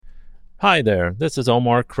Hi there, this is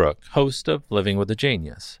Omar Crook, host of Living with a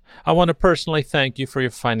Genius. I want to personally thank you for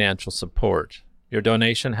your financial support. Your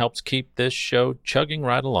donation helps keep this show chugging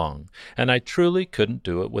right along, and I truly couldn't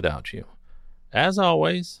do it without you. As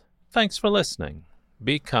always, thanks for listening.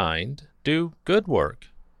 Be kind, do good work,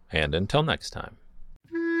 and until next time.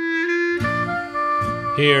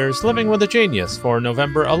 Here's Living with a Genius for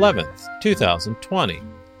November 11th, 2020.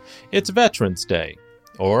 It's Veterans Day,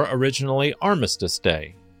 or originally Armistice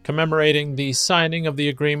Day, commemorating the signing of the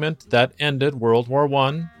agreement that ended World War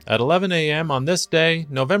I at 11 a.m. on this day,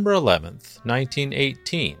 November 11th,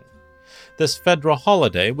 1918. This federal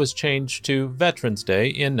holiday was changed to Veterans Day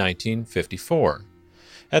in 1954.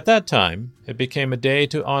 At that time, it became a day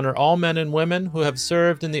to honor all men and women who have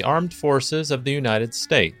served in the armed forces of the United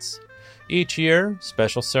States. Each year,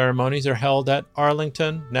 special ceremonies are held at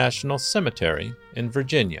Arlington National Cemetery in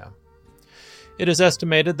Virginia. It is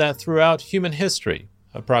estimated that throughout human history,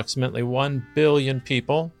 approximately 1 billion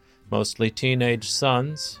people, mostly teenage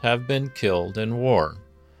sons, have been killed in war.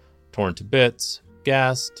 Torn to bits,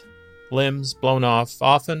 gassed, limbs blown off,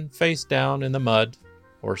 often face down in the mud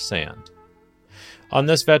or sand. On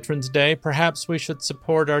this Veterans Day, perhaps we should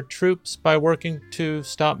support our troops by working to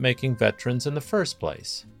stop making veterans in the first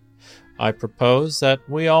place. I propose that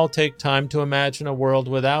we all take time to imagine a world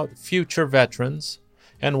without future veterans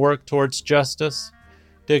and work towards justice,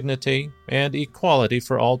 dignity, and equality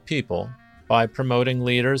for all people by promoting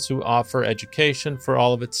leaders who offer education for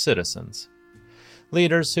all of its citizens,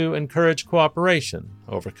 leaders who encourage cooperation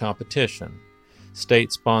over competition,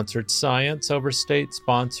 state-sponsored science over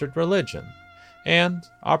state-sponsored religion, and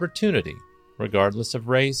opportunity, regardless of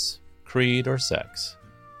race, creed, or sex.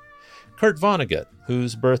 Kurt Vonnegut,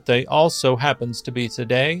 whose birthday also happens to be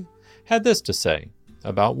today, had this to say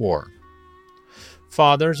about war.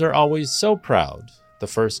 Fathers are always so proud the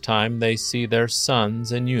first time they see their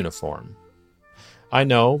sons in uniform. I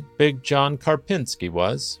know Big John Karpinski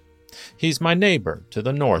was. He's my neighbor to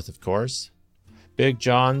the north, of course. Big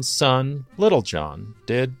John's son, Little John,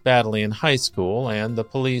 did badly in high school, and the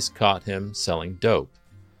police caught him selling dope.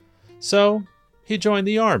 So he joined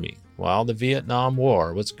the Army while the Vietnam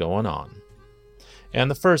War was going on. And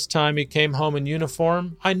the first time he came home in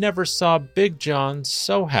uniform, I never saw Big John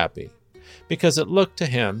so happy, because it looked to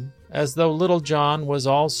him as though Little John was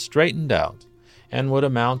all straightened out and would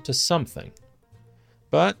amount to something.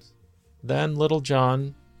 But then Little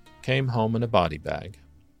John came home in a body bag.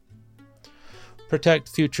 Protect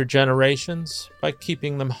future generations by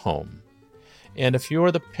keeping them home. And if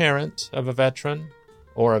you're the parent of a veteran,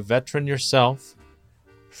 or a veteran yourself,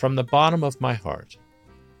 from the bottom of my heart,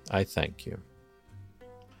 I thank you.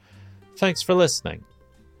 Thanks for listening.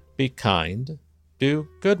 Be kind, do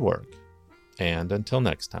good work, and until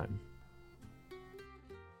next time.